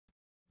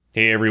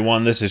Hey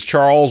everyone, this is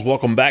Charles.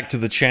 Welcome back to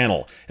the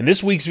channel. In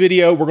this week's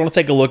video, we're going to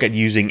take a look at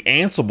using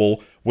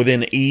Ansible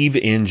within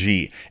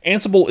EVE-NG.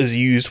 Ansible is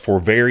used for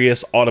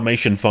various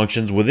automation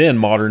functions within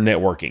modern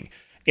networking.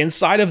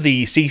 Inside of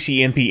the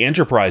CCNP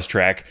Enterprise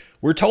track,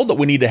 we're told that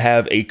we need to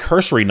have a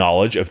cursory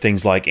knowledge of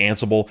things like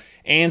Ansible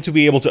and to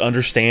be able to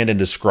understand and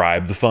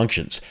describe the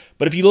functions.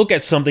 But if you look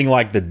at something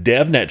like the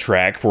DevNet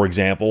track, for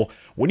example,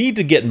 we need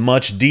to get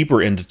much deeper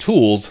into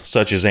tools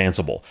such as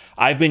Ansible.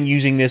 I've been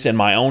using this in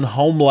my own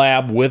home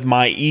lab with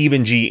my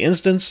EVE-NG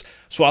instance,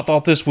 so I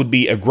thought this would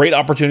be a great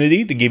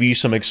opportunity to give you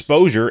some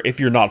exposure if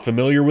you're not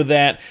familiar with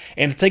that,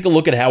 and to take a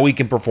look at how we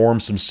can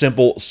perform some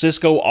simple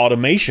Cisco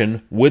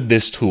automation with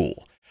this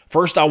tool.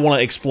 First, I want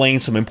to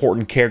explain some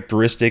important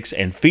characteristics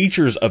and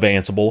features of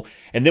Ansible,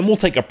 and then we'll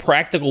take a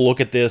practical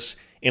look at this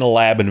in a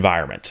lab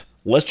environment.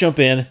 Let's jump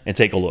in and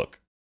take a look.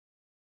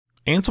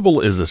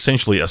 Ansible is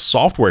essentially a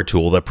software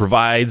tool that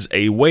provides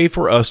a way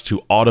for us to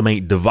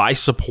automate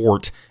device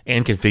support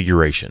and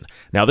configuration.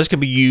 Now, this can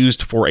be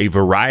used for a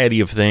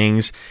variety of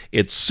things.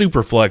 It's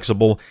super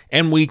flexible,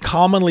 and we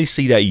commonly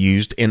see that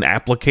used in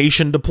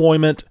application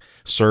deployment,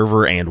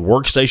 server and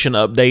workstation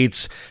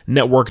updates,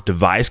 network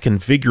device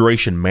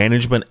configuration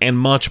management, and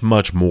much,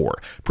 much more.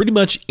 Pretty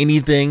much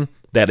anything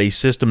that a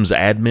systems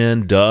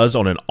admin does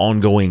on an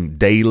ongoing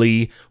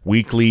daily,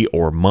 weekly,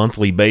 or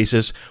monthly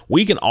basis,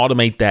 we can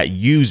automate that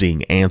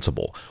using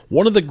Ansible.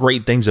 One of the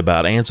great things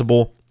about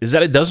Ansible is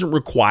that it doesn't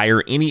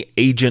require any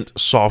agent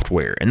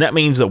software, and that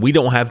means that we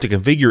don't have to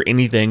configure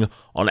anything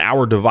on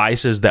our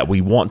devices that we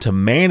want to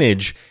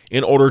manage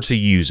in order to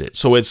use it,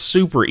 so it's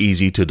super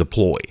easy to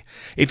deploy.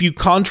 If you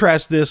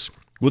contrast this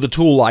with a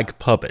tool like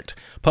Puppet,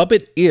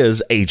 Puppet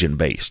is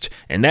agent-based,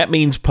 and that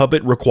means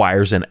Puppet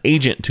requires an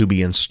agent to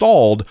be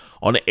installed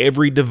on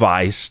every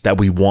device that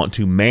we want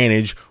to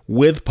manage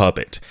with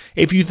Puppet.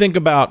 If you think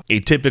about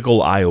a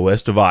typical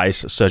iOS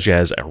device, such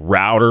as a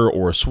router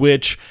or a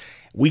switch,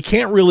 we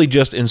can't really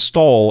just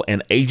install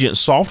an agent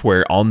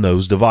software on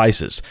those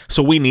devices,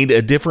 so we need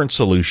a different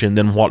solution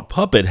than what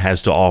Puppet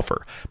has to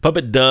offer.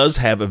 Puppet does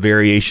have a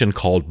variation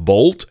called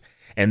Bolt,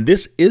 and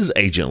this is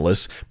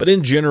agentless, but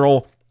in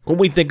general, when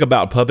we think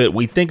about Puppet,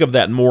 we think of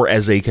that more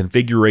as a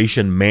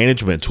configuration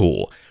management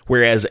tool,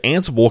 whereas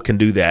Ansible can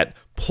do that,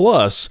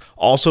 plus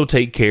also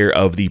take care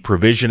of the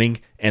provisioning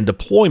and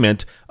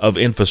deployment of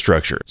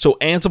infrastructure. So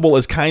Ansible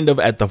is kind of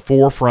at the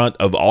forefront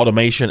of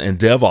automation and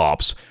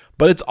DevOps,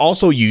 but it's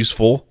also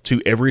useful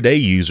to everyday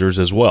users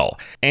as well.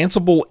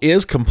 Ansible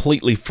is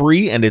completely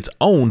free, and it's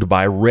owned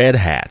by Red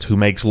Hat, who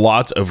makes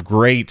lots of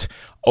great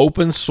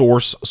open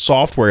source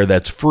software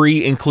that's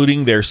free,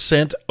 including their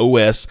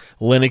CentOS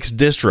Linux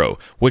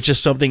distro, which is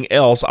something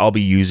else I'll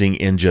be using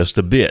in just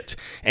a bit.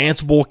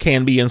 Ansible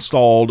can be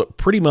installed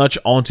pretty much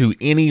onto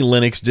any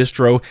Linux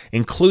distro,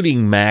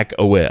 including Mac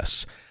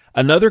OS.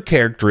 Another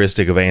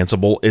characteristic of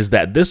Ansible is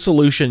that this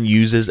solution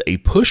uses a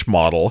push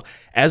model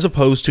as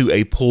opposed to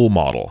a pull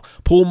model.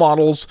 Pull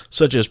models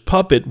such as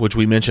Puppet, which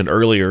we mentioned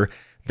earlier,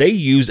 they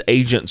use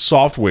agent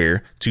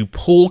software to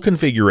pull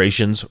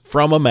configurations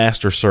from a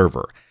master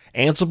server.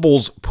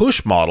 Ansible's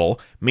push model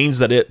means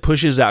that it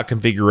pushes out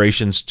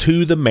configurations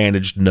to the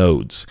managed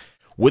nodes.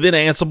 Within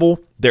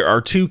Ansible, there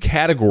are two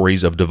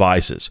categories of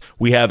devices.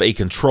 We have a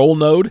control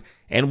node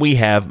and we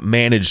have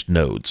managed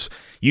nodes.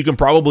 You can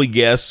probably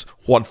guess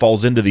what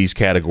falls into these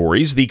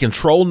categories. The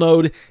control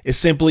node is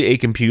simply a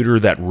computer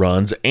that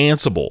runs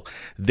Ansible.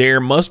 There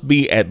must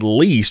be at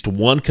least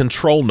one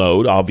control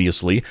node,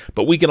 obviously,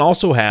 but we can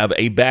also have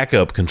a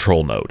backup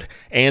control node.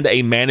 And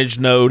a managed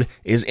node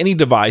is any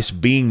device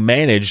being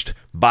managed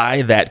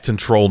by that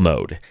control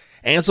node.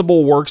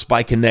 Ansible works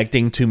by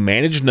connecting to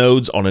managed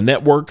nodes on a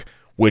network,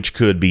 which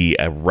could be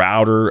a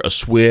router, a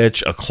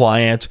switch, a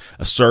client,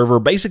 a server,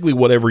 basically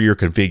whatever you're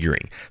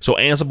configuring. So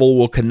Ansible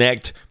will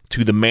connect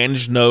to the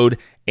managed node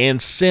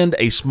and send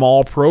a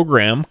small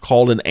program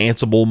called an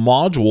Ansible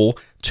module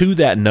to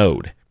that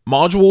node.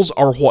 Modules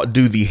are what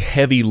do the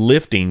heavy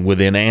lifting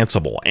within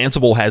Ansible.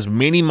 Ansible has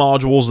many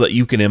modules that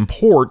you can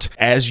import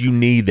as you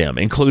need them,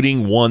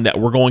 including one that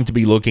we're going to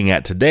be looking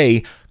at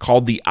today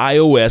called the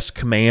iOS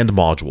command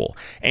module.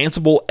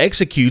 Ansible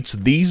executes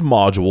these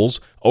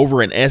modules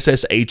over an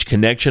SSH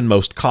connection,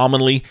 most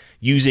commonly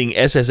using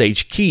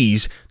SSH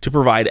keys to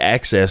provide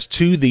access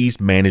to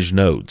these managed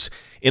nodes.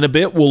 In a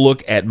bit, we'll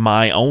look at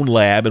my own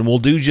lab, and we'll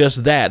do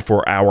just that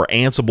for our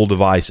Ansible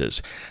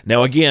devices.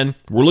 Now again,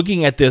 we're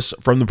looking at this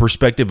from the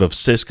perspective of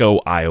Cisco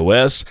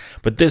IOS,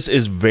 but this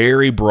is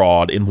very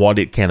broad in what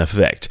it can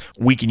affect.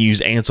 We can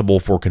use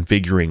Ansible for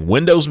configuring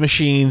Windows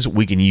machines.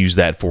 We can use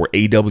that for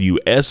AWS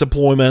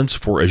deployments,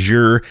 for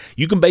Azure.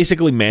 You can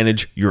basically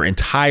manage your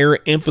entire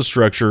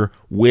infrastructure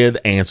with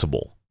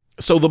Ansible.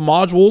 So the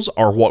modules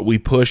are what we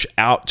push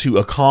out to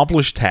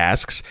accomplish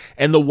tasks,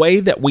 and the way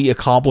that we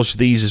accomplish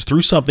these is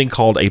through something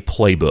called a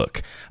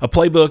playbook. A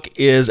playbook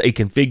is a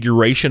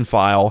configuration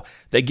file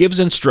that gives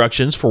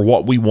instructions for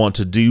what we want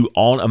to do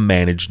on a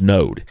managed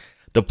node.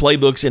 The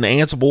playbooks in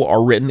Ansible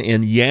are written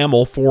in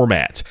YAML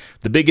format.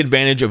 The big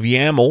advantage of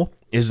YAML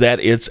is that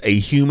it's a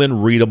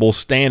human-readable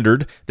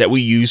standard that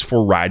we use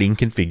for writing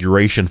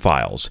configuration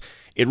files.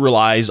 It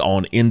relies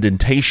on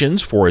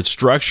indentations for its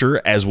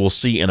structure, as we'll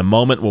see in a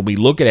moment when we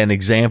look at an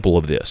example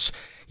of this.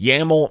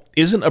 YAML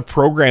isn't a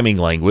programming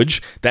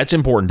language. That's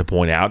important to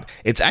point out.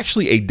 It's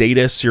actually a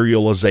data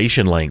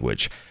serialization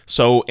language.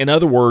 So, in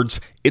other words,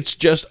 it's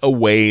just a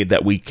way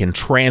that we can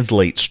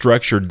translate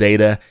structured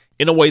data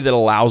in a way that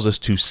allows us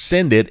to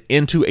send it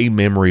into a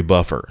memory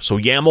buffer. So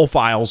YAML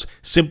files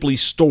simply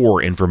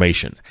store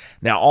information.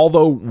 Now,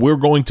 although we're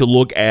going to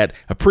look at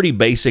a pretty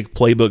basic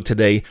playbook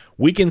today,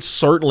 we can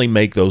certainly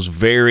make those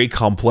very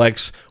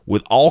complex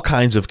with all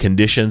kinds of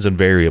conditions and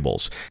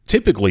variables.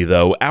 Typically,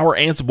 though, our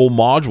Ansible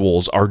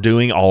modules are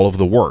doing all of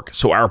the work.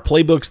 So our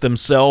playbooks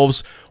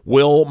themselves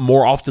will,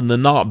 more often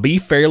than not, be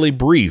fairly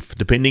brief,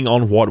 depending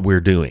on what we're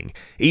doing.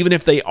 Even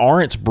if they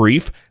aren't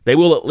brief, they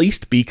will at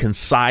least be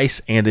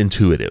concise and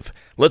intuitive.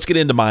 Let's get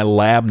into my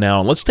lab now,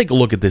 and let's take a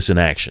look at this in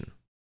action.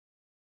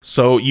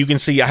 So you can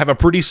see I have a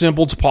pretty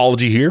simple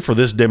topology here for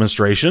this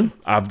demonstration.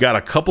 I've got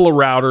a couple of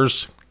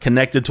routers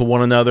connected to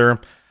one another.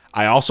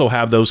 I also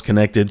have those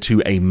connected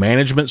to a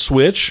management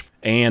switch,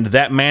 and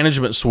that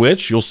management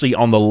switch, you'll see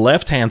on the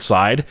left-hand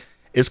side,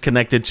 is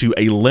connected to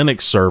a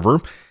Linux server.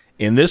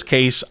 In this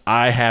case,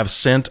 I have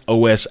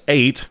CentOS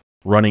 8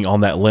 running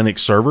on that Linux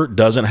server.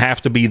 Doesn't have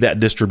to be that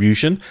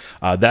distribution.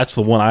 That's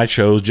the one I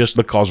chose just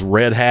because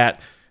Red Hat,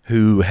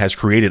 who has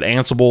created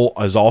Ansible,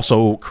 has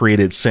also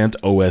created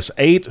CentOS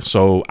 8,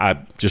 so I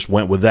just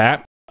went with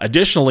that.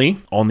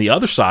 Additionally, on the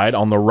other side,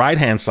 on the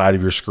right-hand side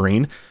of your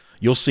screen,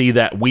 you'll see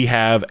that we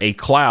have a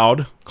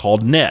cloud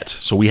called Net.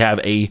 So we have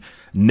a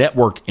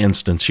network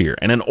instance here.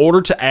 And in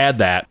order to add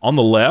that, on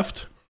the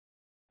left,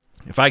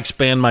 if I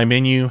expand my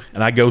menu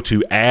and I go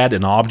to Add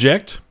an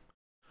Object,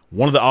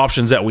 one of the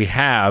options that we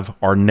have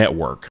are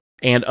network.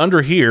 And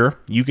under here,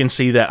 you can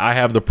see that I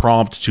have the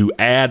prompt to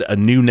add a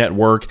new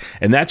network,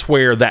 and that's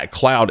where that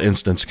cloud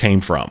instance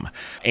came from.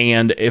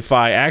 And if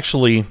I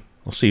actually,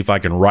 let's see if I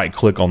can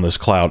right-click on this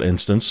cloud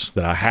instance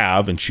that I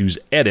have and choose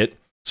Edit.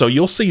 So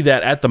you'll see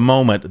that at the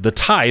moment, the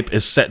type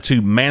is set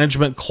to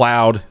Management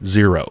Cloud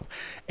 0.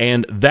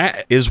 And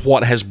that is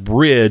what has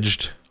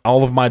bridged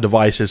all of my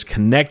devices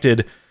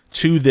connected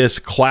to this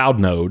cloud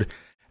node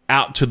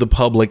out to the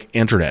public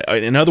internet.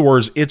 In other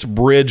words, it's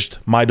bridged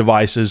my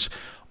devices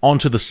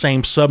onto the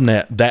same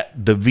subnet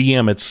that the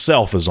VM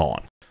itself is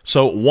on.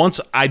 So once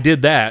I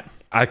did that,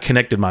 I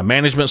connected my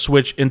management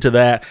switch into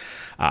that.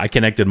 I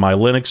connected my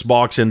Linux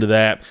box into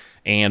that.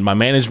 And my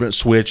management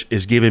switch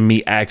is giving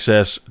me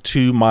access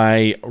to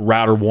my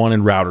router 1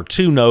 and router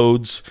 2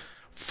 nodes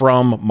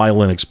from my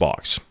Linux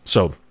box.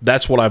 So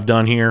that's what I've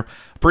done here.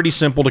 Pretty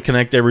simple to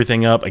connect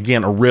everything up.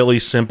 Again, a really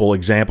simple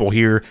example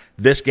here.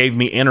 This gave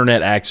me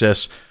internet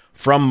access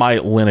from my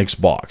Linux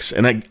box.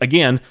 And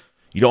again,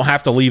 you don't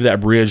have to leave that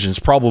bridged. It's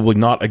probably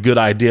not a good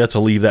idea to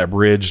leave that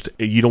bridged.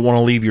 You don't want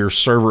to leave your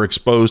server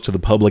exposed to the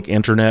public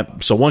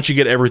internet. So once you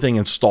get everything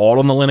installed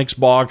on the Linux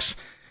box,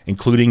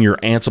 including your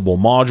Ansible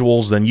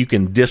modules, then you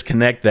can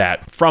disconnect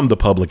that from the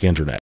public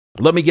internet.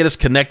 Let me get us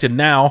connected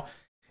now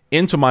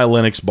into my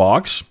Linux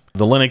box,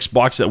 the Linux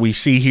box that we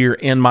see here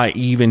in my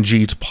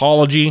EVE-NG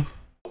topology.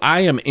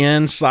 I am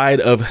inside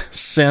of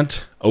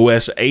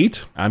CentOS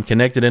 8. I'm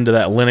connected into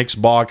that Linux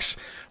box.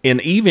 In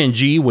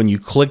EVE-NG, when you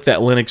click that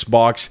Linux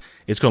box,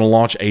 it's going to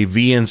launch a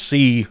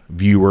VNC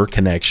viewer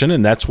connection,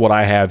 and that's what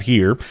I have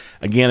here.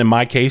 Again, in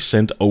my case,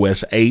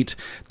 CentOS 8.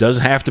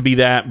 Doesn't have to be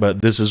that,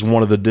 but this is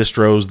one of the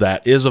distros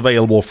that is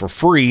available for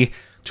free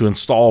to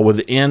install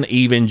within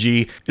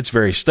EVE-NG. It's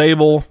very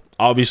stable.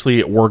 Obviously,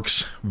 it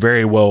works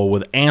very well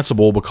with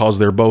Ansible because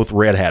they're both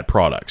Red Hat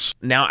products.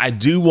 Now, I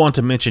do want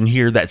to mention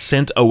here that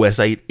CentOS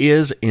 8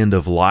 is end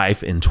of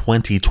life in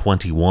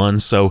 2021.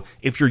 So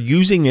if you're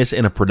using this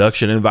in a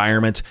production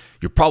environment,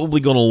 you're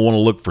probably going to want to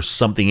look for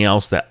something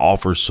else that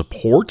offers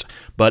support.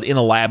 But in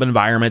a lab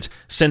environment,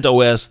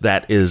 CentOS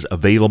that is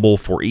available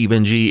for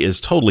EVE-NG is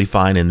totally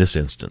fine in this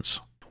instance.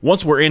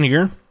 Once we're in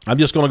here, I'm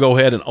just going to go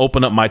ahead and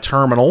open up my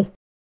terminal.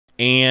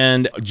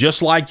 And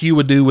just like you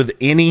would do with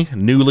any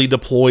newly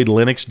deployed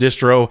Linux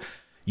distro,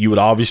 you would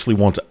obviously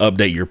want to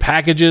update your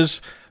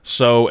packages.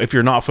 So if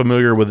you're not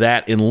familiar with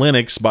that in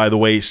Linux, by the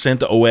way,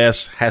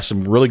 CentOS has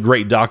some really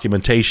great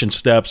documentation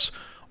steps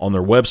on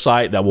their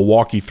website that will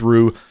walk you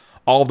through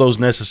all of those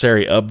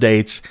necessary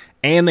updates.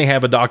 And they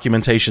have a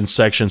documentation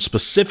section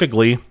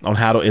specifically on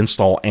how to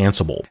install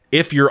Ansible.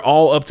 If you're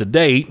all up to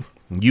date,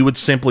 you would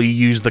simply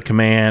use the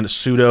command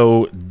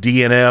sudo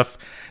dnf,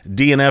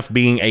 DNF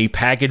being a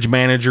package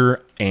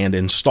manager and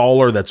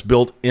installer that's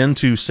built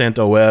into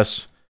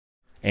CentOS,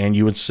 and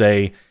you would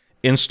say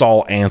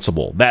install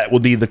Ansible. That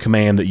would be the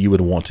command that you would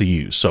want to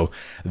use. So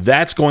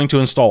that's going to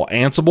install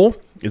Ansible.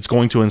 It's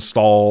going to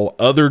install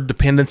other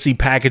dependency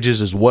packages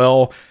as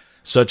well,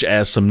 such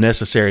as some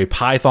necessary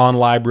Python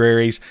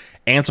libraries.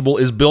 Ansible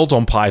is built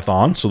on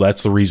Python, so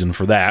that's the reason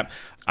for that.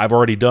 I've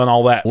already done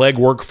all that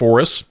legwork for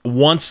us.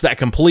 Once that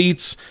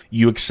completes,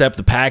 you accept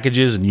the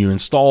packages and you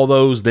install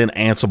those, then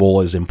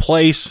Ansible is in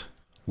place.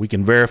 We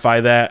can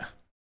verify that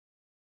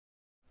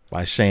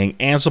by saying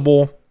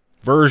Ansible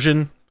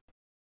version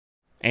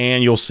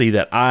And you'll see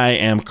that I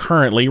am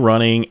currently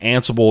running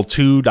Ansible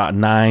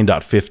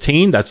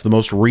 2.9.15. That's the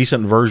most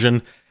recent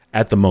version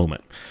at the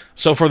moment.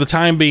 So for the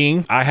time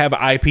being, I have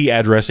IP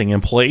addressing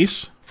in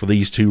place for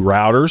these two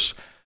routers.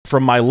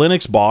 From my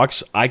Linux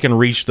box, I can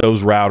reach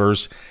those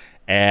routers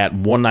at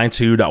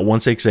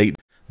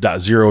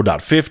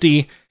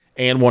 192.168.0.50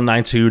 and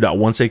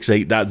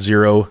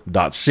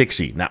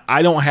 192.168.0.60. Now,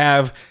 I don't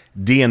have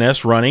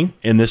DNS running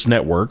in this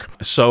network,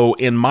 so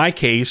in my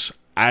case,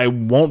 I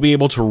won't be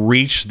able to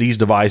reach these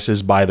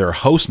devices by their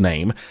host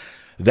name.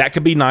 That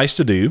could be nice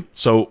to do.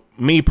 So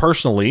me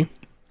personally,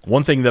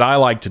 one thing that I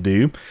like to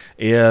do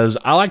is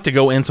I like to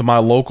go into my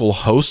local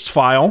hosts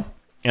file,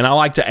 and I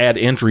like to add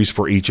entries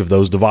for each of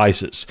those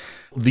devices.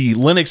 The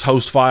Linux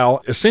host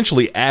file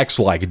essentially acts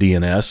like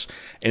DNS,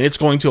 and it's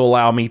going to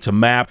allow me to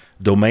map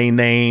domain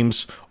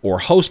names or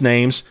host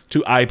names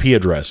to IP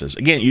addresses.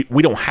 Again,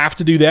 we don't have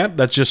to do that.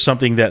 That's just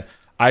something that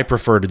I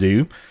prefer to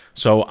do.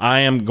 So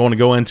I am going to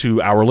go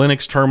into our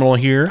Linux terminal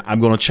here.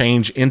 I'm going to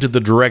change into the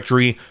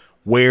directory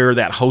where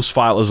that host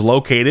file is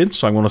located.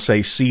 So I'm going to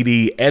say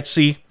cd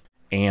etc.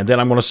 And then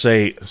I'm going to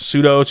say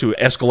sudo to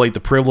escalate the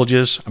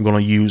privileges. I'm going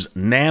to use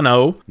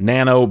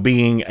nano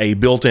being a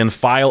built-in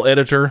file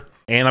editor.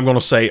 And I'm going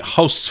to say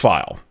hosts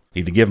file.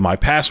 Need to give my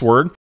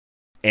password.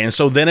 And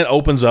so then it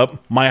opens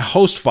up my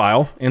host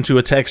file into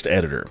a text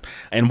editor.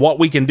 And what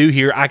we can do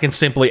here, I can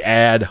simply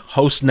add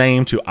host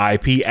name to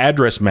IP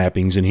address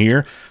mappings in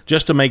here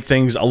just to make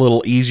things a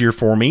little easier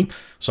for me.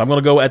 So I'm going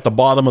to go at the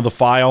bottom of the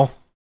file.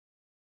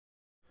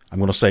 I'm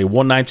going to say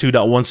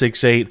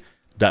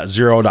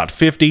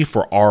 192.168.0.50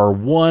 for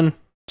R1.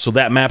 So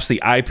that maps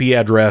the IP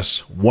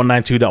address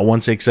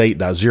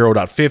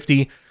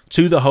 192.168.0.50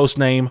 to the host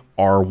name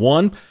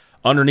R1.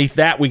 Underneath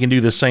that, we can do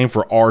the same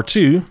for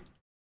R2,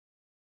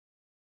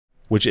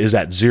 which is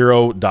at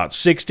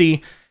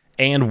 0.60,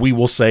 and we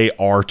will say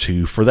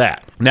R2 for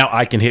that. Now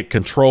I can hit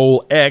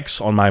Control X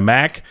on my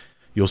Mac.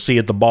 You'll see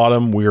at the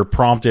bottom we're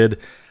prompted,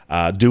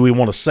 do we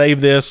want to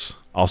save this?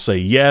 I'll say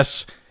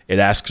yes. It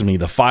asks me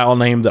the file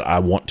name that I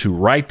want to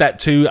write that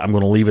to. I'm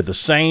going to leave it the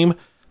same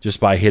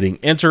just by hitting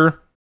Enter,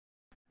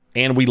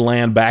 and we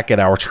land back at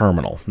our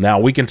terminal. Now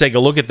we can take a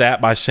look at that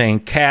by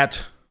saying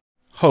cat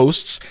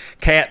hosts,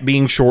 cat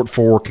being short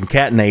for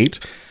concatenate.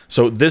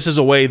 So this is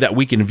a way that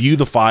we can view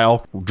the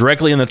file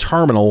directly in the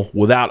terminal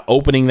without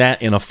opening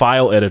that in a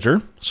file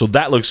editor. So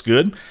that looks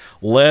good.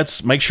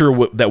 Let's make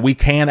sure that we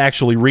can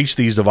actually reach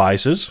these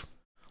devices.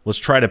 Let's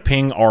try to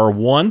ping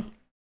R1.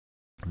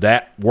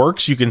 That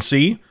works, you can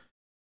see.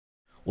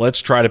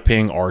 Let's try to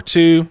ping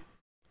R2.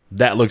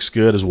 That looks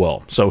good as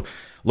well. So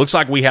looks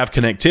like we have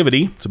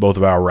connectivity to both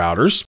of our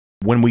routers.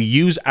 When we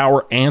use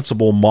our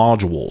Ansible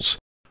modules,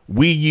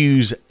 we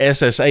use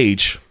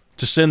SSH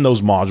to send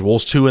those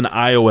modules to an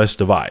iOS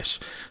device.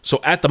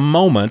 So at the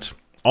moment,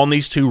 on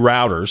these two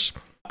routers,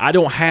 I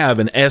don't have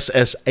an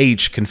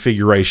SSH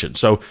configuration.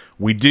 So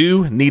we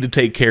do need to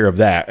take care of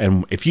that.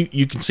 And if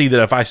you can see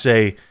that if I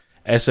say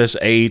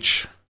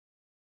SSH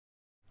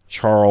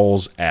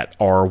Charles at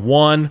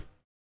R1,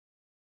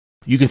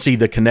 you can see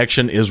the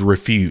connection is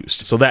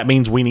refused. So that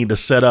means we need to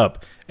set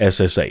up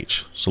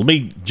SSH. So let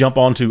me jump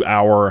onto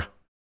our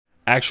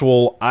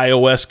actual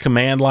iOS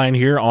command line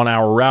here on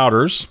our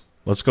routers.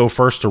 Let's go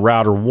first to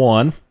router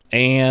 1,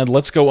 and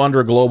let's go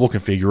under global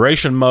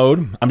configuration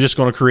mode. I'm just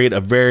going to create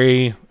a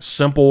very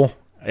simple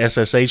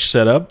SSH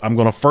setup. I'm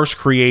going to first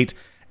create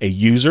a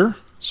user.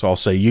 So I'll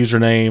say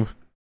username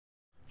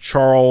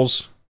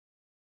Charles.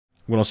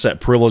 I'm going to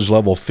set privilege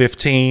level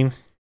 15.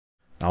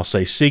 I'll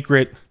say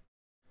secret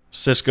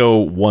Cisco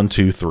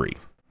 123.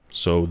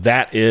 So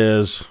that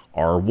is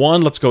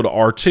R1. Let's go to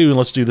R2 and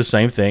let's do the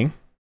same thing.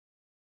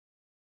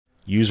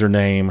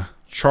 Username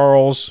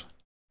Charles,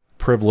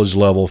 privilege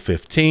level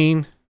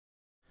 15,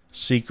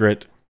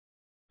 secret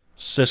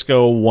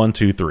Cisco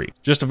 123.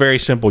 Just a very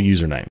simple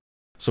username.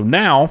 So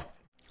now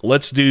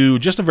let's do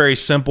just a very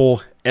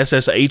simple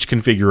SSH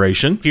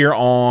configuration here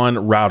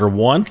on router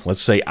 1.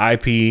 Let's say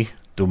IP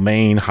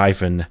domain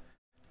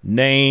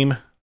 -name.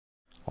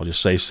 I'll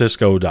just say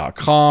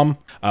cisco.com.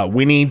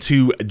 We need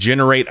to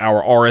generate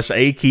our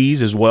RSA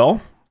keys as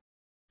well.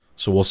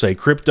 So we'll say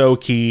crypto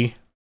key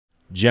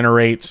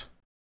generate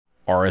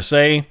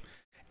RSA,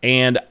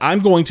 and I'm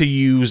going to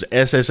use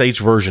SSH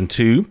version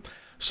 2.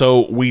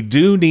 So we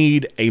do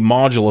need a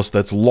modulus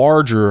that's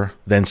larger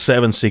than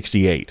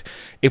 768.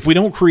 If we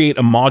don't create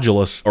a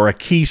modulus, or a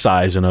key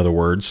size in other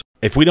words,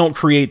 if we don't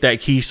create that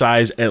key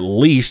size at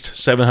least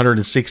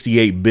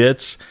 768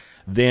 bits,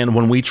 then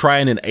when we try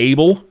and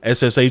enable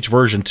SSH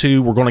version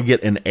 2, we're going to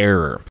get an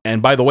error.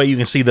 And by the way, you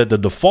can see that the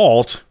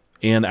default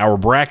in our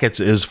brackets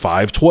is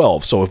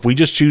 512. So if we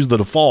just choose the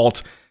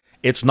default,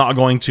 it's not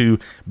going to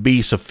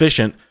be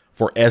sufficient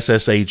for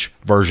SSH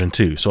version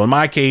 2. So in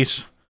my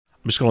case,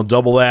 I'm just going to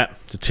double that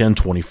to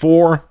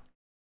 1024,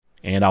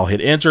 and I'll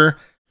hit enter.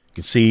 You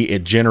can see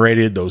it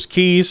generated those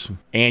keys,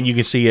 and you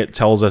can see it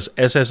tells us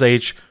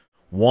SSH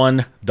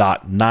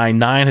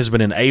 1.99 has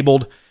been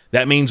enabled.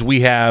 That means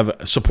we have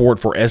support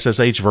for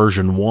SSH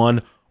version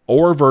 1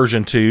 or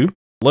version 2.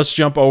 Let's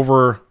jump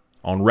over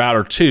on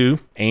router 2,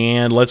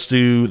 and let's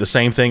do the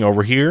same thing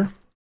over here.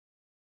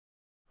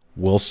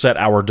 We'll set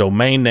our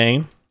domain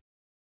name,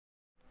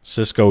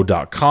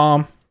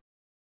 cisco.com.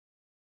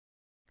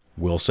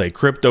 We'll say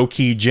crypto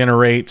key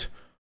generate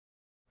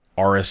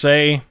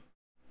RSA,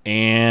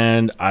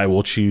 and I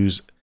will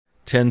choose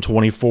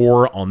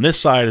 1024 on this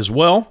side as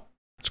well.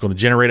 It's going to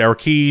generate our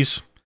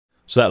keys,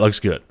 so that looks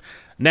good.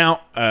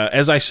 Now,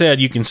 as I said,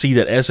 you can see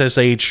that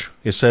SSH,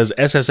 it says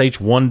SSH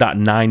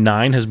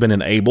 1.99 has been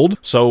enabled.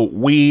 So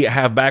we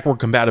have backward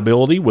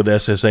compatibility with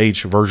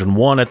SSH version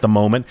 1 at the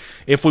moment.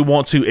 If we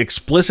want to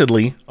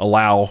explicitly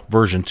allow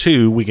version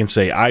 2, we can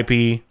say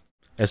IP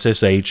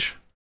SSH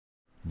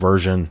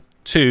version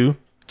 2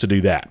 to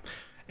do that.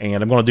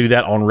 And I'm going to do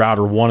that on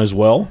router 1 as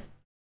well.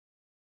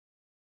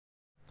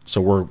 So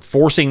we're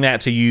forcing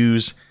that to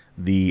use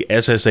the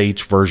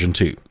SSH version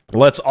 2.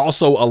 Let's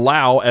also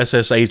allow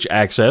SSH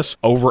access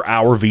over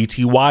our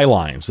VTY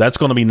lines. That's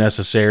going to be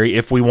necessary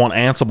if we want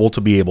Ansible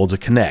to be able to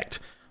connect.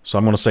 So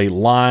I'm going to say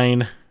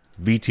line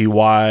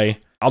VTY.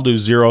 I'll do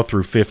 0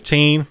 through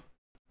 15.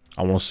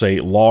 I want to say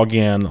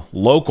login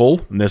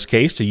local, in this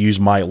case, to use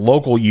my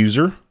local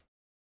user.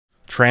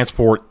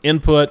 Transport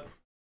input.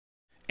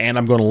 And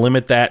I'm going to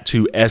limit that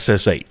to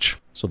SSH.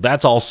 So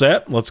that's all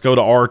set. Let's go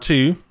to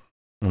R2.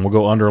 And we'll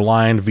go under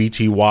line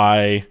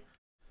VTY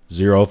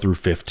 0 through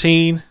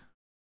 15.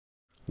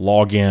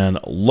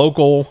 Login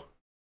local.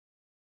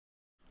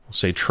 We'll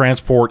say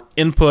transport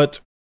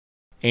input.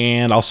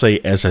 And I'll say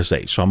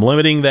SSH. So I'm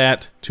limiting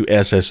that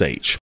to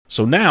SSH.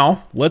 So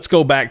now let's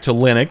go back to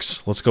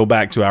Linux. Let's go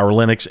back to our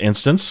Linux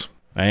instance.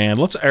 And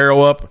let's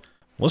arrow up.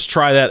 Let's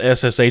try that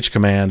SSH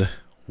command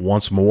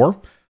once more.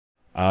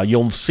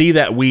 You'll see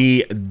that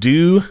we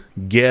do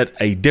get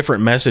a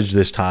different message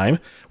this time.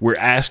 We're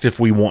asked if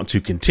we want to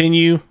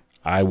continue.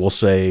 I will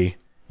say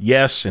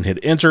yes and hit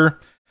enter.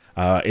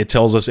 It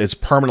tells us it's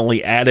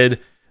permanently added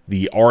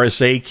the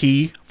RSA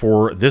key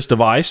for this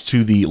device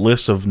to the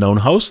list of known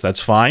hosts.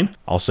 That's fine.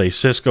 I'll say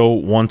Cisco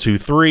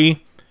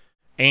 123,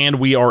 and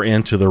we are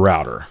into the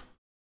router.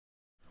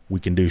 We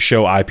can do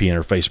show IP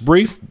interface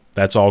brief.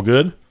 That's all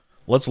good.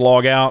 Let's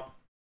log out.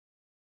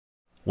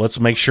 Let's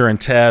make sure and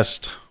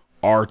test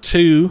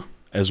R2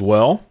 as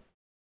well.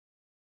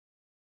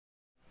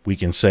 We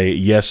can say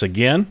yes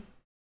again.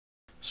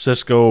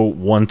 Cisco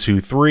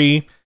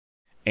 123,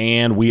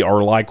 and we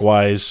are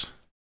likewise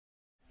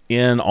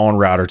in on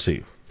router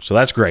 2. So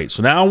that's great.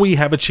 So now we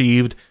have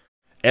achieved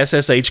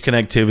SSH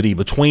connectivity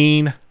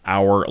between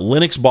our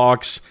Linux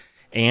box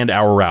and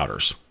our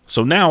routers.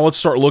 So now let's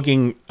start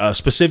looking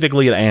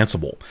specifically at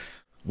Ansible.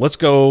 Let's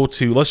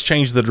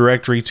change the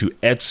directory to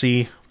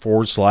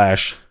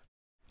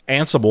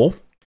etc/Ansible.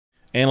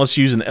 And let's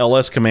use an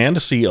ls command to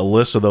see a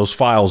list of those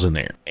files in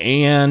there.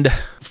 And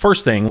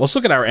first thing, let's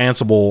look at our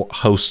Ansible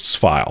hosts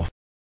file.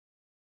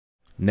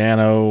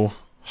 Nano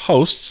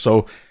hosts.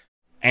 So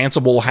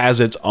Ansible has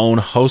its own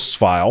hosts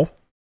file.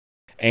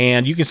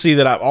 And you can see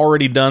that I've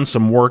already done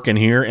some work in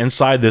here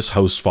inside this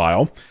host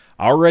file.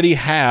 I already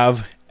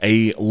have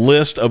a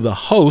list of the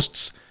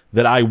hosts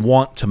that I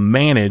want to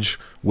manage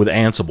with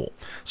Ansible.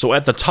 So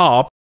at the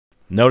top,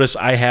 notice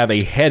I have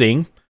a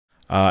heading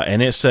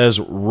and it says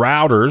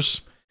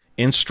routers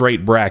in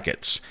straight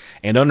brackets.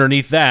 And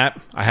underneath that,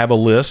 I have a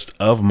list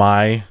of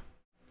my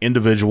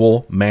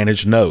individual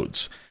managed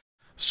nodes.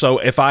 So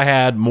if I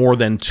had more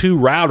than 2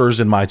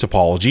 routers in my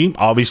topology,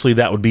 obviously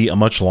that would be a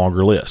much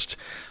longer list.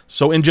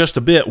 So in just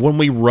a bit, when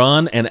we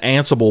run an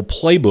Ansible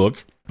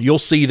playbook, you'll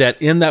see that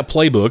in that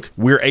playbook,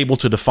 we're able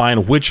to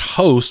define which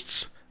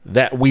hosts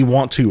that we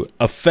want to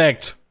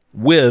affect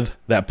with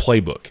that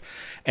playbook.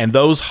 And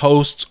those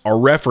hosts are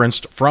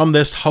referenced from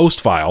this host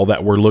file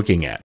that we're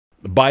looking at.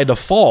 By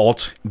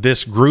default,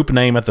 this group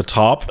name at the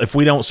top, if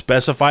we don't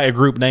specify a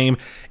group name,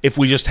 if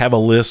we just have a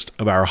list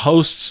of our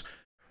hosts,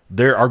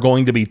 there are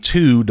going to be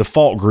 2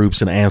 default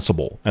groups in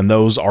Ansible, and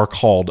those are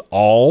called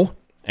all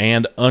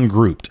and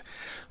ungrouped.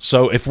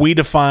 So if we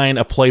define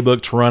a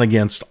playbook to run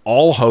against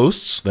all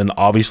hosts, then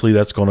obviously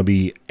that's going to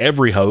be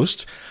every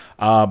host.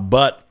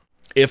 But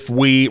if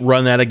we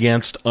run that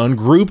against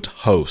ungrouped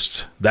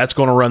hosts, that's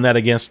going to run that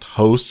against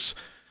hosts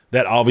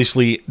that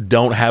obviously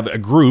don't have a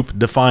group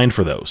defined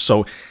for those.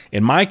 So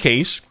in my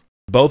case,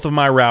 both of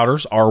my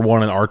routers,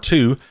 R1 and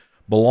R2,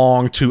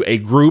 belong to a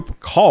group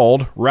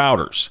called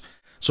routers.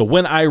 So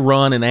when I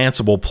run an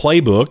Ansible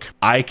playbook,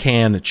 I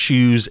can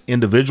choose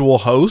individual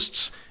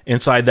hosts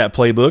inside that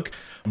playbook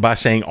by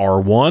saying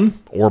R1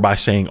 or by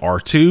saying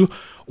R2.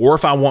 Or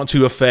if I want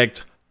to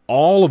affect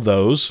all of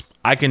those,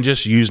 I can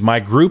just use my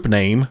group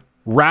name,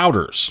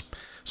 routers.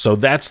 So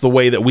that's the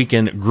way that we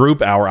can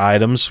group our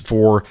items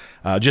for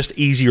just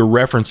easier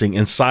referencing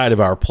inside of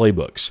our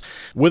playbooks.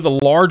 With a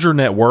larger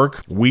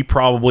network, we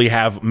probably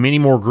have many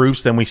more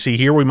groups than we see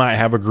here. We might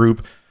have a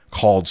group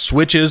called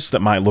switches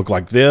that might look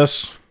like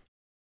this.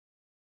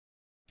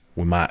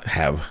 We might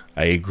have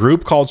a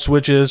group called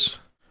switches.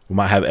 We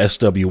might have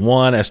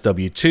SW1,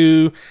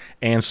 SW2,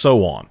 and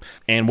so on.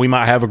 And we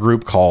might have a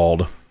group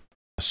called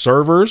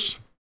servers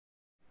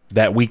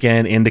that we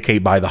can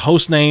indicate by the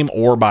host name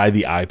or by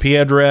the IP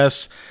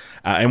address.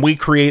 And we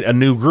create a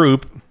new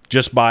group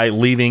just by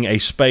leaving a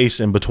space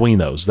in between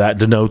those. That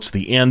denotes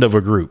the end of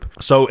a group.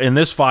 So in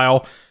this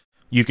file,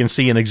 you can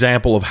see an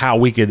example of how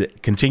we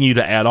could continue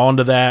to add on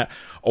to that,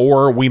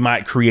 or we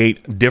might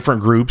create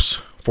different groups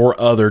for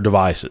other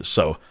devices.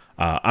 So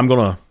I'm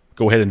going to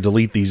go ahead and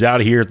delete these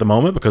out of here at the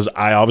moment because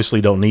I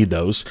obviously don't need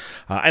those.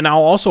 And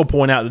I'll also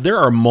point out that there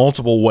are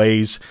multiple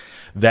ways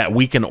that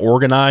we can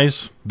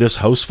organize this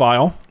host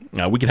file.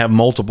 We can have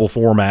multiple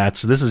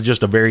formats. This is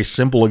just a very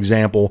simple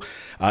example.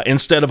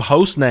 Instead of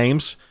host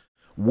names,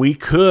 we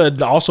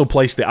could also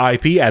place the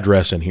IP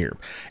address in here.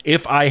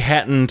 If I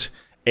hadn't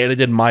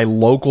edited my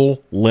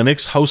local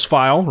Linux host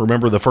file,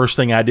 remember the first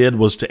thing I did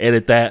was to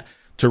edit that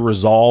to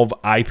resolve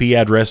IP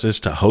addresses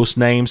to host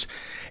names.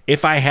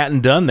 If I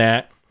hadn't done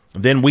that,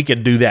 then we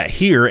could do that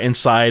here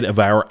inside of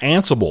our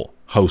Ansible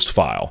host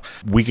file.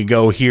 We could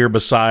go here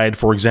beside,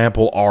 for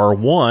example,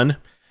 R1,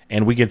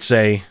 and we could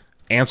say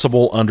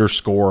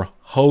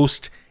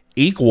Ansible_host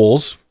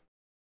equals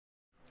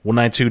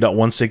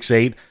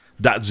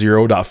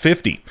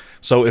 192.168.0.50.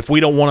 So if we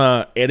don't want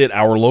to edit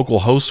our local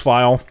host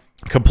file,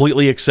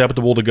 completely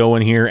acceptable to go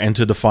in here and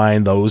to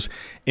define those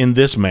in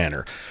this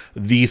manner.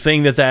 The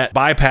thing that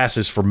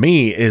bypasses for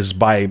me is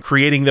by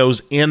creating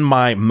those in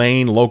my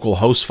main local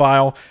host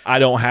file, I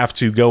don't have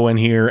to go in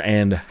here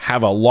and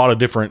have a lot of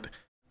different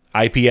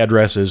IP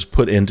addresses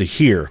put into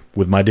here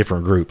with my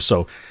different groups.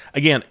 So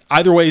again,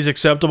 either way is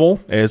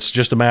acceptable. It's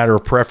just a matter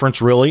of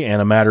preference really, and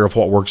a matter of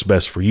what works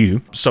best for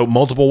you. So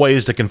multiple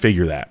ways to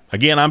configure that.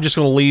 Again, I'm just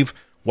going to leave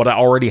what I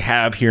already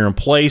have here in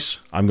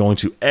place. I'm going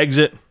to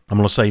exit. I'm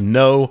going to say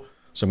no.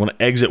 So I'm going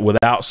to exit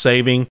without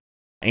saving,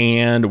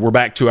 and we're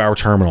back to our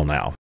terminal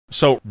now.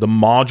 So the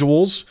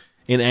modules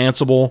in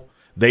Ansible,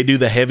 they do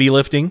the heavy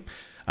lifting.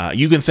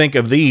 You can think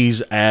of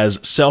these as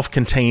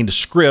self-contained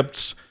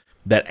scripts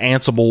that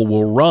Ansible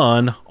will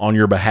run on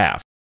your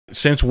behalf.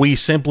 Since we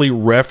simply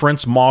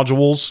reference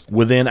modules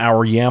within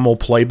our YAML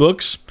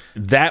playbooks,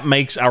 that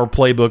makes our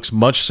playbooks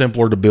much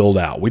simpler to build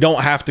out. We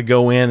don't have to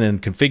go in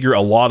and configure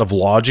a lot of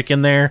logic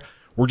in there.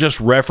 We're just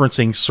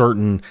referencing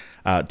certain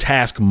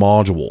task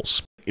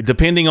modules.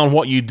 Depending on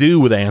what you do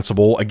with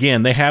Ansible,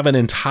 again, they have an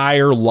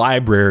entire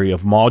library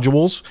of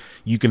modules.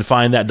 You can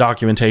find that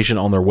documentation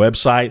on their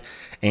website,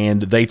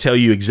 and they tell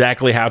you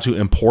exactly how to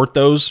import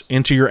those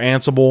into your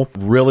Ansible.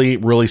 Really,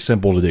 really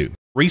simple to do.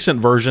 Recent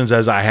versions,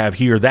 as I have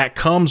here, that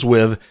comes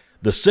with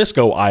the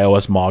Cisco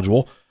iOS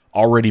module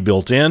already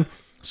built in.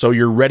 So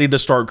you're ready to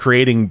start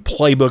creating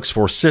playbooks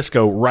for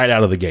Cisco right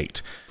out of the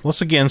gate.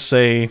 Let's again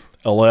say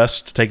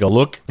ls to take a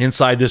look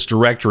inside this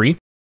directory.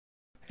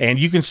 And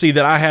you can see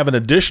that I have an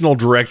additional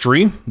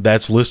directory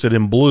that's listed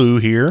in blue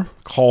here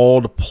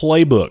called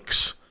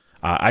Playbooks.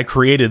 I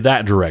created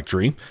that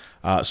directory.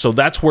 So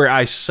that's where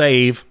I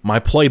save my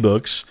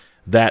playbooks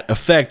that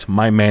affect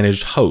my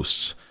managed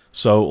hosts.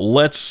 So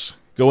let's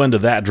go into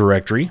that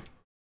directory.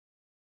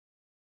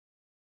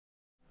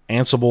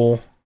 Ansible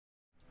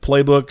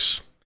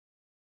Playbooks.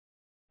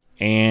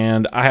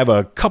 And I have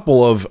a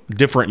couple of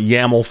different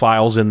YAML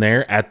files in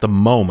there at the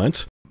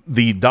moment.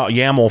 The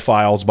 .yaml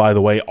files, by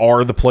the way,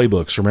 are the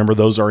playbooks. Remember,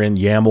 those are in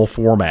YAML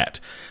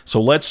format.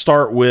 So let's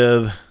start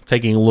with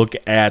taking a look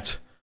at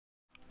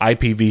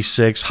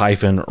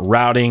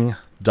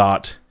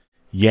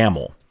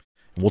IPv6-routing.yaml.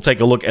 We'll take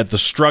a look at the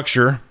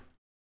structure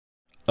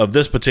of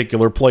this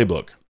particular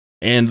playbook.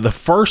 And the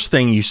first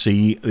thing you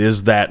see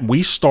is that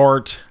we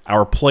start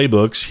our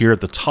playbooks here at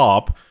the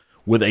top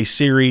with a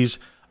series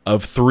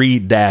of 3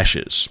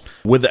 dashes.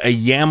 With a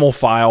YAML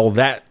file,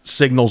 that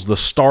signals the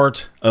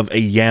start of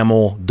a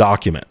YAML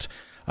document.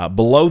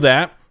 Below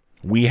that,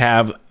 we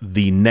have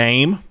the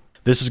name.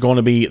 This is going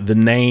to be the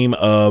name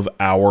of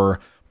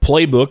our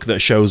playbook that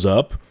shows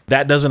up.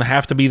 That doesn't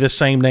have to be the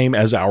same name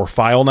as our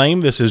file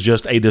name. This is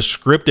just a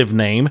descriptive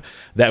name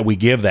that we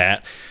give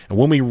that. And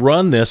when we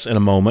run this in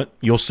a moment,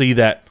 you'll see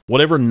that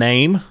whatever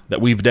name that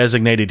we've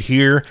designated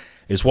here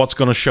is what's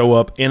going to show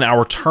up in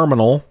our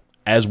terminal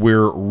as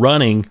we're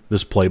running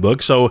this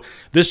playbook. So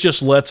this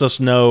just lets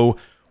us know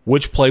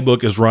which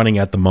playbook is running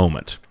at the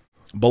moment.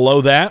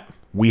 Below that,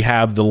 we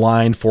have the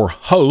line for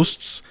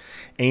hosts,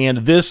 and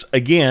this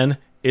again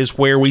is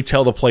where we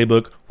tell the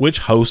playbook which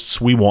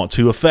hosts we want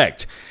to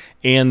affect.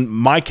 In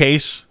my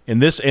case, in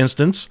this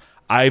instance,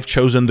 I've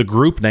chosen the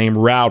group name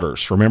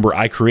routers. Remember,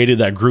 I created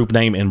that group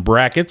name in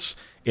brackets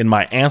in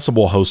my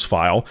Ansible host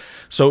file.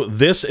 So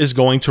this is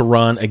going to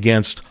run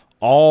against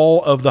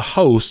all of the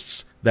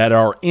hosts that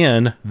are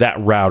in that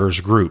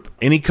routers group.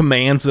 Any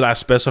commands that I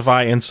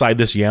specify inside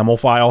this YAML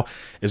file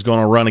is going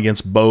to run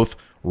against both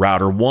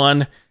router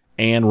 1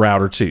 and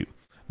router 2.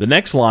 The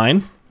next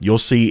line you'll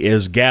see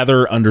is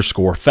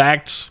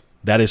gather_facts.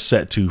 That is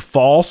set to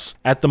false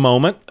at the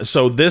moment.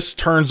 So this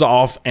turns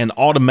off an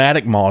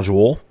automatic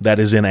module that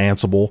is in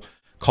Ansible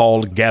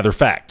called gather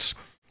facts.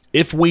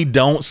 If we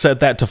don't set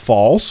that to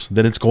false,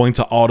 then it's going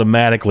to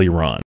automatically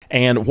run.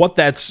 And what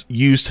that's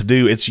used to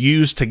do, it's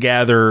used to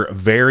gather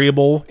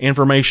variable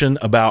information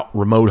about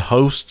remote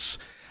hosts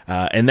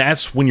And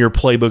that's when your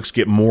playbooks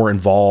get more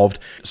involved.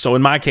 So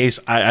in my case,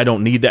 I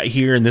don't need that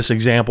here. In this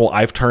example,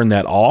 I've turned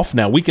that off.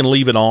 Now we can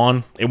leave it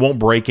on. It won't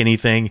break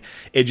anything.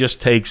 It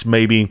just takes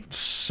maybe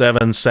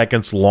 7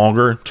 seconds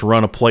longer to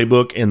run a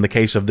playbook. In the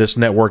case of this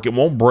network, it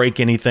won't break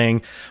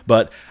anything,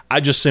 but I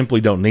just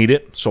simply don't need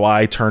it. So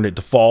I turned it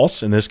to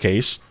false in this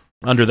case.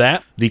 Under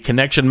that, the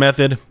connection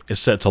method is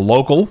set to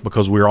local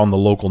because we're on the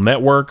local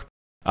network.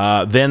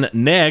 Then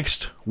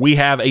next, we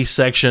have a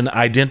section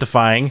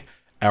identifying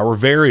our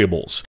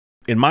variables.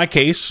 In my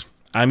case,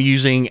 I'm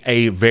using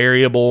a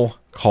variable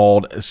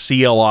called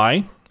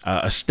CLI,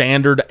 a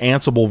standard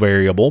Ansible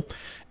variable,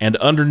 and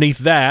underneath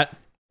that,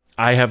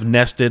 I have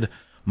nested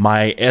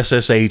my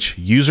SSH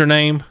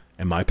username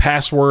and my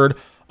password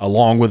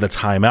along with a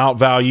timeout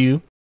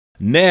value.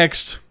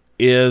 Next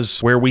is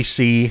where we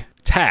see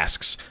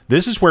tasks.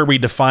 This is where we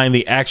define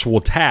the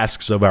actual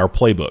tasks of our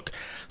playbook.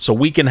 So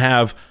we can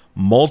have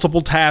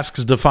multiple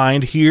tasks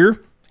defined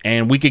here,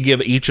 and we could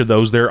give each of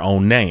those their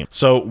own name.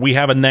 So we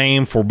have a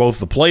name for both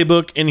the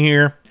playbook in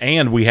here,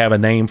 and we have a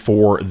name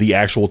for the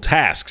actual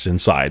tasks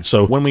inside.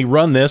 So when we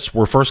run this,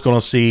 we're first going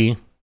to see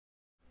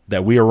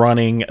that we are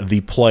running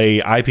the play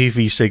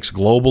IPv6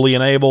 globally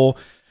enable.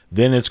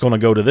 Then it's going to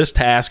go to this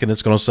task, and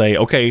it's going to say,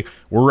 okay,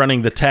 we're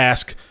running the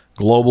task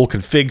global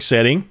config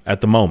setting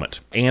at the moment.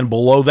 And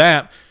below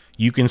that,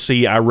 you can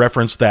see I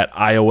referenced that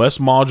iOS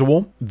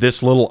module.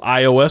 This little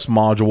iOS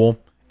module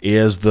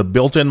is the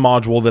built-in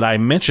module that I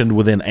mentioned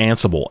within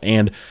Ansible.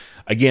 And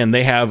again,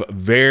 they have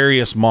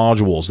various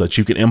modules that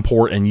you can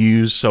import and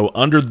use. So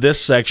under this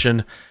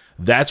section,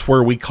 that's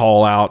where we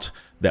call out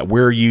that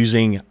we're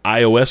using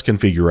iOS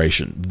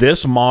configuration.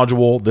 This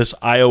module, this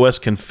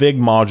iOS config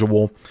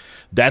module,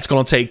 that's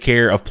going to take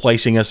care of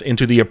placing us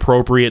into the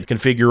appropriate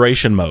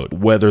configuration mode,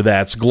 whether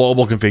that's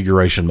global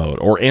configuration mode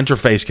or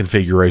interface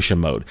configuration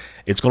mode.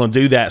 It's going to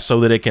do that so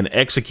that it can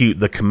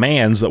execute the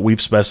commands that we've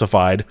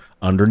specified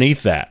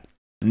underneath that.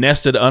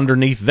 Nested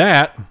underneath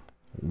that,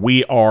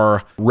 we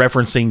are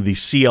referencing the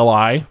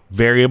CLI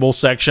variable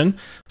section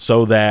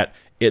so that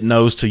it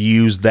knows to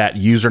use that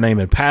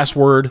username and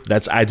password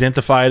that's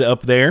identified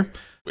up there.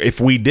 If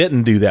we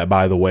didn't do that,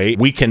 by the way,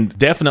 we can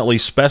definitely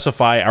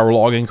specify our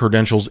login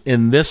credentials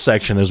in this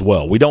section as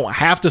well. We don't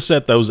have to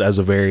set those as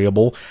a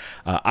variable.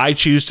 I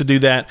choose to do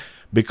that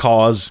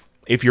because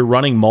if you're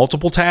running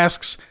multiple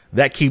tasks,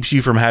 that keeps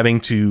you from having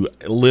to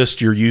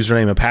list your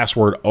username and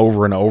password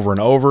over and over and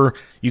over.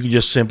 You can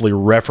just simply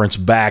reference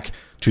back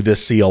to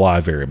this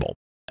CLI variable.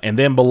 And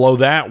then below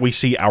that, we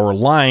see our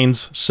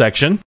lines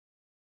section.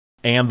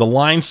 And the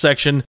lines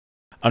section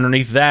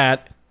underneath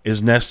that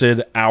is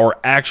nested our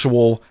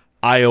actual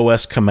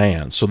iOS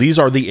commands. So these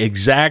are the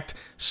exact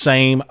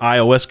same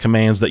iOS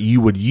commands that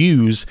you would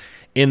use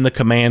in the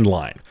command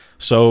line.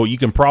 So you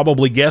can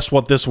probably guess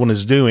what this one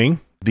is doing.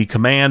 The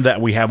command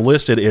that we have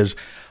listed is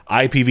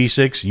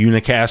IPv6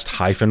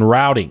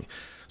 unicast-routing.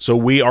 So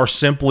we are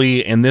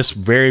simply, in this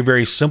very,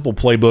 very simple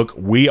playbook,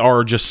 we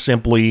are just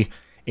simply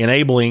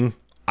enabling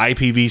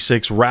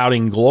IPv6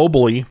 routing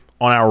globally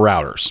on our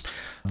routers.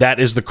 That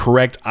is the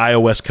correct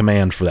iOS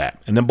command for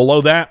that. And then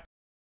below that,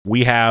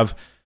 we have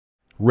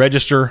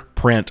register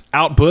print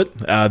output.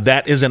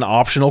 That is an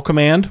optional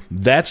command.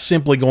 That's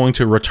simply going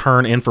to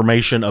return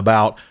information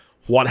about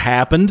what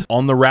happened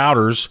on the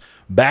routers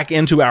back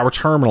into our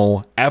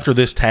terminal after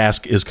this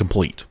task is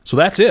complete. So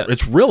that's it.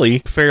 It's really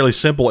fairly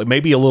simple. It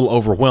may be a little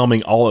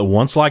overwhelming all at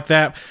once like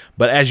that,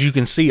 but as you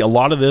can see, a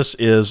lot of this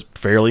is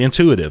fairly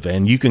intuitive,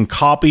 and you can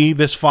copy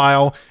this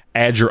file,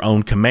 add your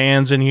own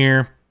commands in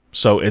here.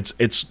 So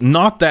it's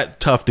not that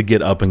tough to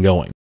get up and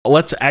going.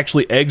 Let's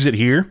actually exit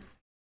here.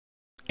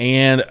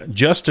 And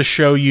just to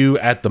show you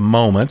at the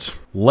moment,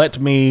 let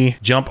me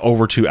jump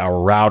over to our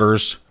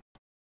routers.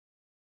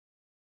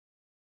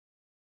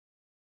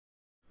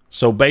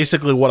 So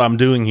basically what I'm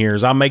doing here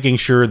is I'm making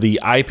sure the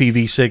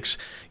IPv6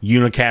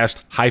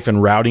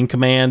 unicast-routing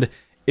command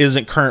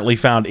isn't currently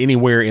found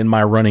anywhere in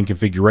my running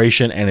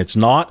configuration, and it's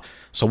not.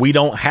 So we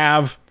don't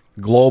have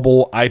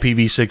global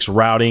IPv6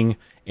 routing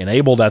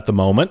enabled at the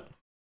moment.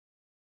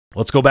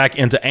 Let's go back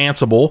into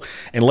Ansible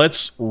and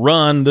let's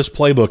run this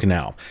playbook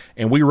now.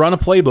 And we run a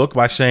playbook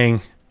by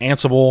saying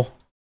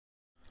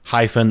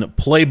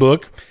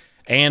Ansible-playbook,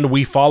 and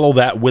we follow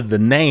that with the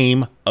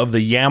name of the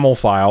YAML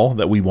file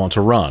that we want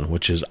to run,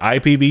 which is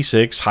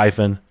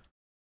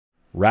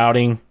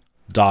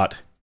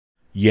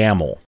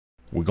IPv6-routing.yaml.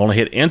 We're going to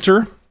hit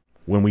enter.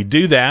 When we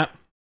do that,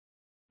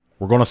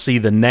 we're going to see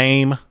the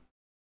name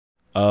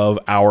of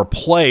our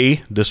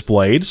play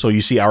displayed. So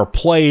you see our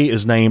play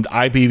is named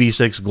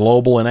IPv6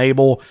 Global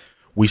Enable.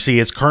 We see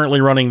it's currently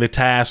running the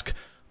task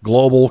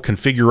Global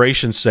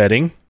Configuration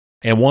Setting.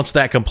 And once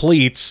that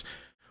completes,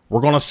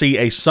 we're going to see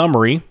a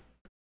summary.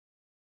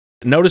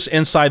 Notice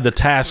inside the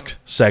task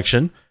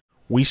section,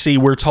 we see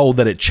we're told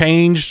that it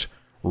changed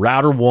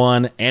router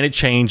 1 and it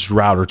changed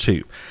router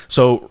 2.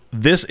 So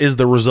this is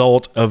the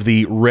result of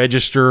the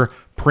register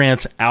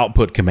print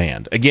output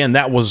command. Again,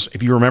 that was,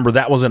 if you remember,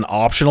 that was an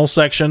optional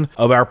section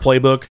of our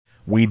playbook.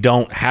 We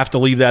don't have to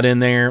leave that in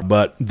there,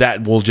 but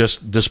that will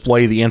just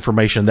display the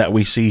information that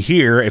we see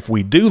here if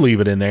we do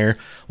leave it in there,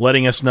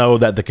 letting us know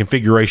that the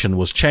configuration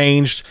was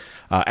changed.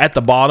 At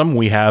the bottom,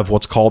 we have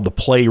what's called the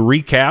play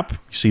recap.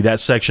 You see that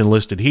section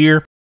listed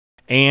here.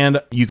 And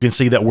you can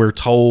see that we're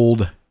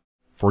told,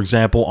 for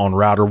example, on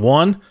router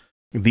 1,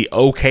 the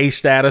OK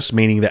status,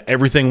 meaning that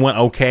everything went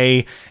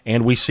OK,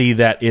 and we see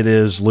that it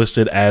is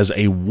listed as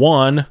a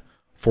 1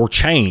 for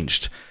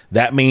changed.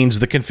 That means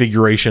the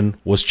configuration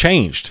was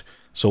changed.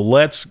 So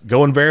let's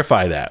go and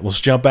verify that.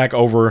 Let's jump back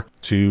over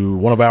to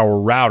one of our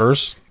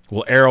routers.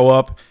 We'll arrow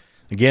up,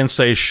 again,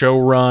 say show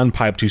run,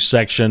 pipe to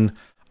section,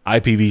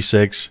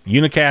 IPv6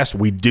 unicast.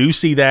 We do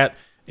see that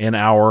in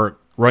our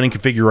running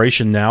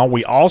configuration now.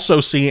 We also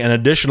see an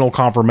additional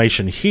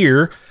confirmation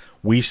here.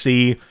 We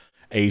see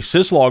a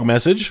syslog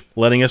message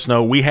letting us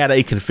know we had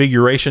a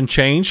configuration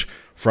change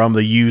from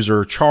the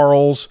user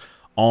Charles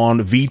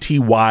on VT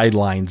wide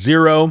line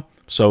 0.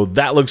 So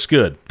that looks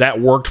good.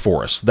 That worked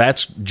for us.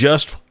 That's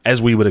just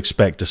as we would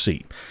expect to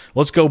see.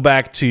 Let's go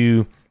back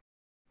to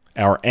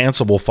our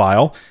Ansible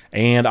file,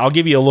 and I'll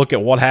give you a look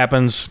at what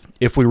happens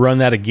if we run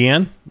that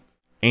again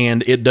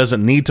and it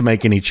doesn't need to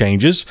make any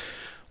changes.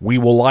 We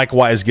will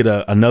likewise get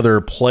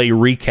another play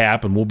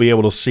recap, and we'll be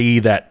able to see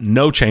that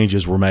no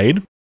changes were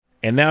made.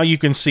 And now you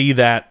can see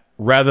that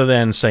rather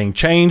than saying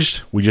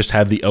changed, we just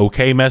have the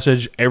OK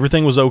message.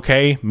 Everything was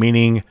OK,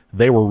 meaning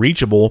they were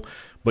reachable,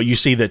 but you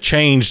see that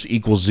changed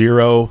equals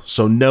 0,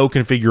 so no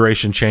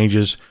configuration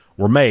changes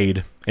were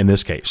made in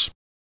this case.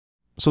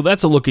 So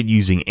that's a look at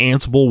using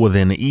Ansible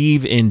within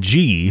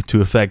EVE-NG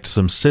to affect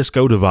some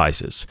Cisco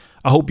devices.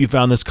 I hope you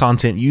found this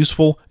content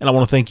useful, and I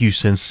want to thank you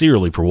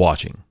sincerely for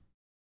watching.